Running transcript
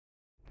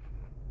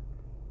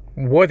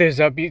What is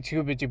up,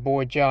 YouTube? It's your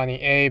boy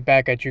Johnny A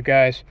back at you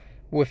guys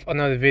with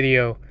another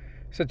video.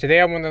 So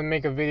today I'm going to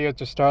make a video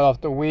to start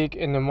off the week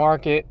in the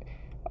market.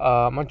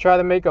 I'm going to try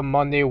to make a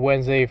Monday,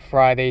 Wednesday,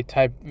 Friday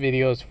type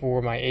videos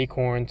for my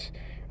Acorns.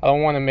 I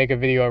don't want to make a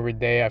video every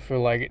day. I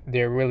feel like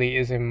there really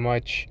isn't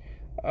much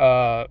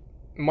to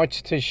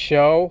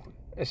show,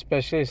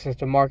 especially since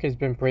the market's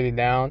been pretty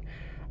down.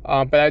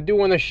 But I do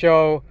want to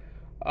show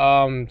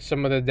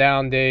some of the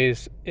down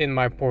days in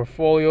my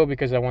portfolio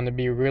because I want to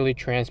be really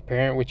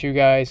transparent with you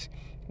guys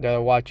that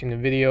are watching the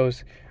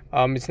videos.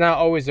 It's not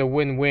always a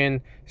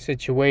win-win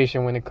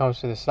situation when it comes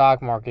to the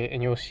stock market,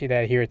 and you'll see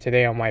that here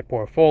today on my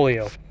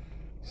portfolio.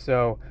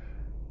 So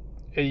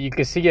you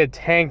can see it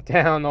tanked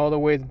down all the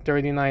way to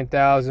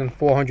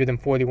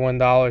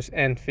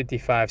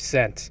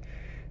 $39,441.55.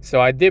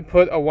 So I did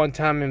put a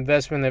one-time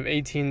investment of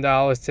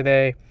 $18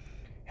 today,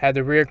 had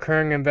the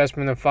recurring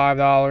investment of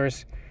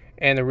 $5,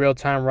 and a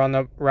real-time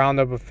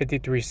roundup of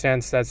 53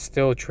 cents that's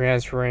still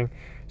transferring.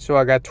 So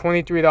I got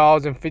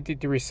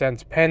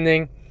 $23.53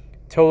 pending.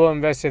 Total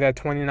invested at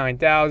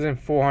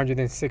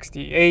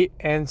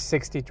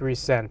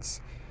 $29,468.63.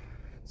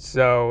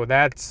 So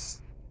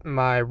that's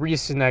my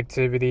recent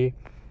activity.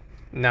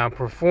 Now,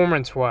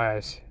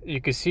 performance-wise,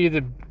 you can see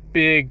the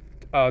big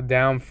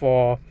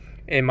downfall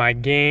in my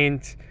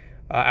gains.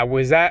 I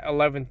was at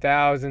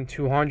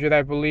 11,200,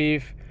 I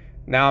believe.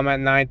 Now I'm at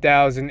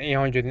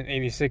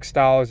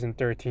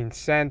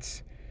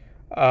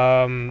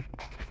 $9,886.13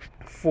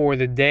 for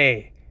the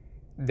day,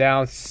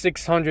 down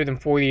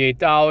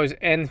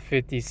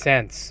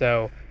 $648.50.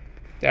 So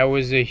that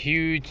was a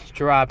huge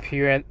drop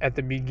here at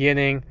the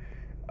beginning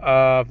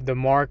of the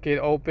market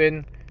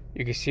open.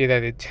 You can see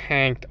that it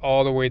tanked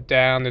all the way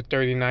down to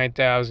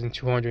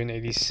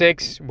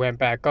 39,286, went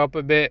back up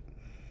a bit,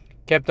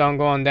 kept on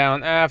going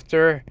down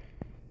after.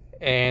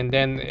 And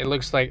then it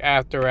looks like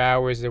after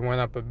hours it went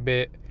up a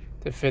bit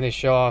to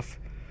finish off.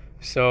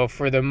 So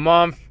for the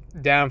month,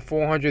 down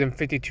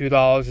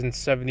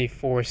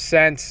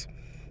 $452.74.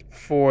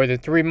 For the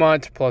 3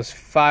 months, plus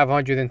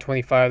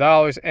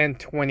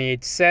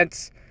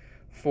 $525.28.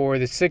 For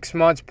the 6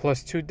 months,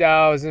 plus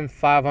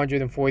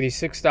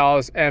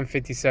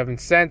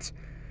 $2,546.57.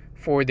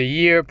 For the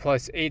year,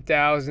 plus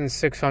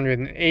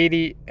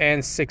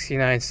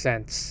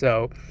 $8,680.69.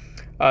 So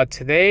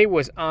today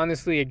was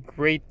honestly a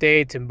great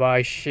day to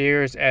buy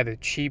shares at a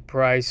cheap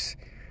price.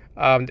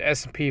 The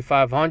S&P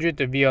 500,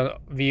 the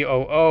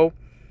VOO,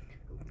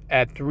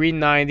 at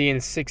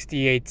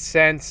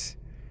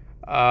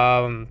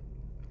 $390.68.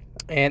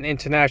 And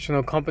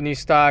international company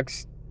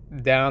stocks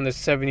down to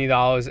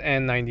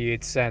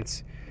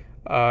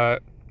 $70.98.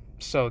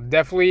 So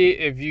definitely,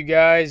 if you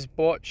guys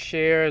bought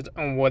shares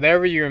on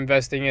whatever you're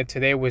investing in,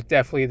 today was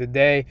definitely the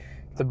day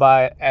to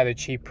buy it at a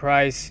cheap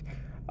price.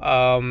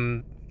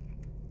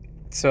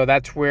 So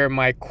that's where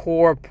my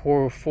core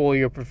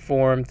portfolio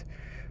performed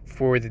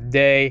for the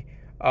day.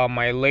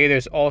 My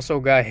latest also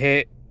got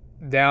hit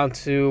down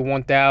to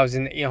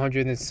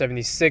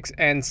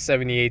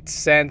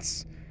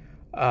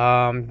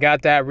 $1,876.78.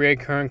 Got that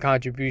recurring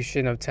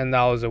contribution of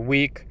 $10 a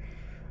week.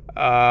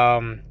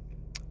 My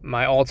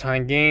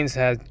all-time gains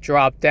has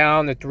dropped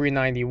down to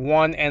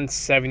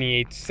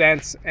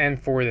 $391.78, and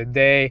for the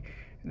day,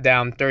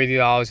 down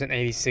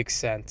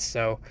 $30.86.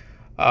 So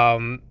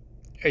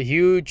a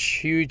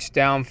huge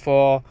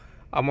downfall.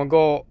 I'm gonna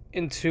go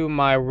into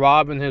my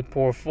Robinhood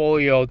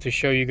portfolio to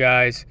show you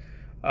guys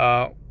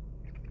how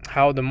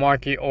the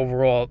market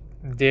overall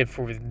did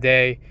for the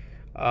day.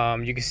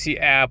 You can see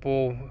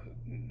Apple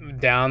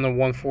down to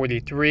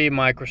 143,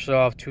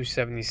 Microsoft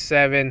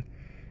 277,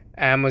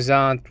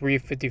 Amazon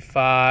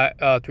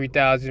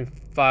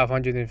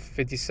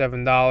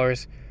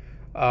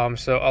 $3,557.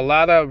 So a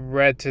lot of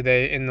red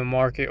today in the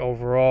market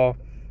overall.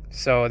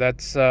 So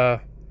that's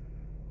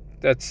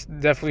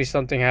definitely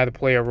something had to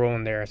play a role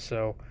in there.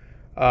 So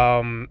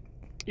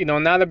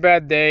not a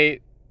bad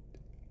day,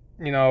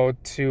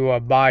 to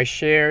buy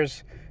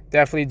shares.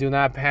 Definitely do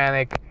not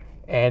panic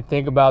and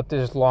think about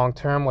this long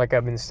term, like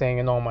I've been saying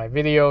in all my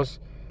videos.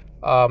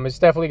 It's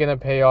definitely going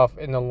to pay off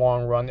in the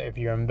long run if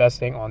you're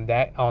investing on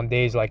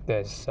days like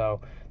this. So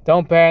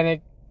don't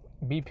panic,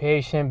 be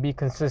patient, be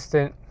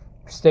consistent,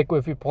 stick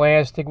with your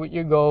plans, stick with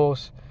your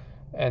goals,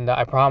 and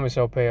I promise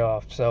it'll pay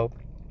off. So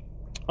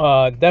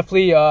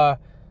definitely I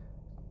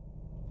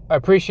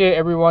appreciate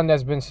everyone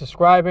that's been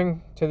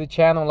subscribing to the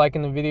channel,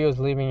 liking the videos,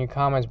 leaving your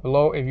comments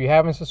below. If you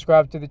haven't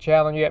subscribed to the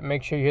channel yet,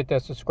 make sure you hit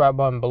that subscribe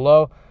button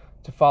below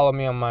to follow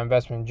me on my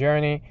investment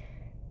journey.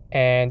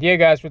 And yeah,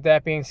 guys, with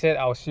that being said,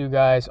 I'll see you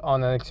guys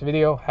on the next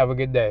video. Have a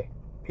good day.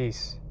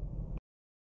 Peace.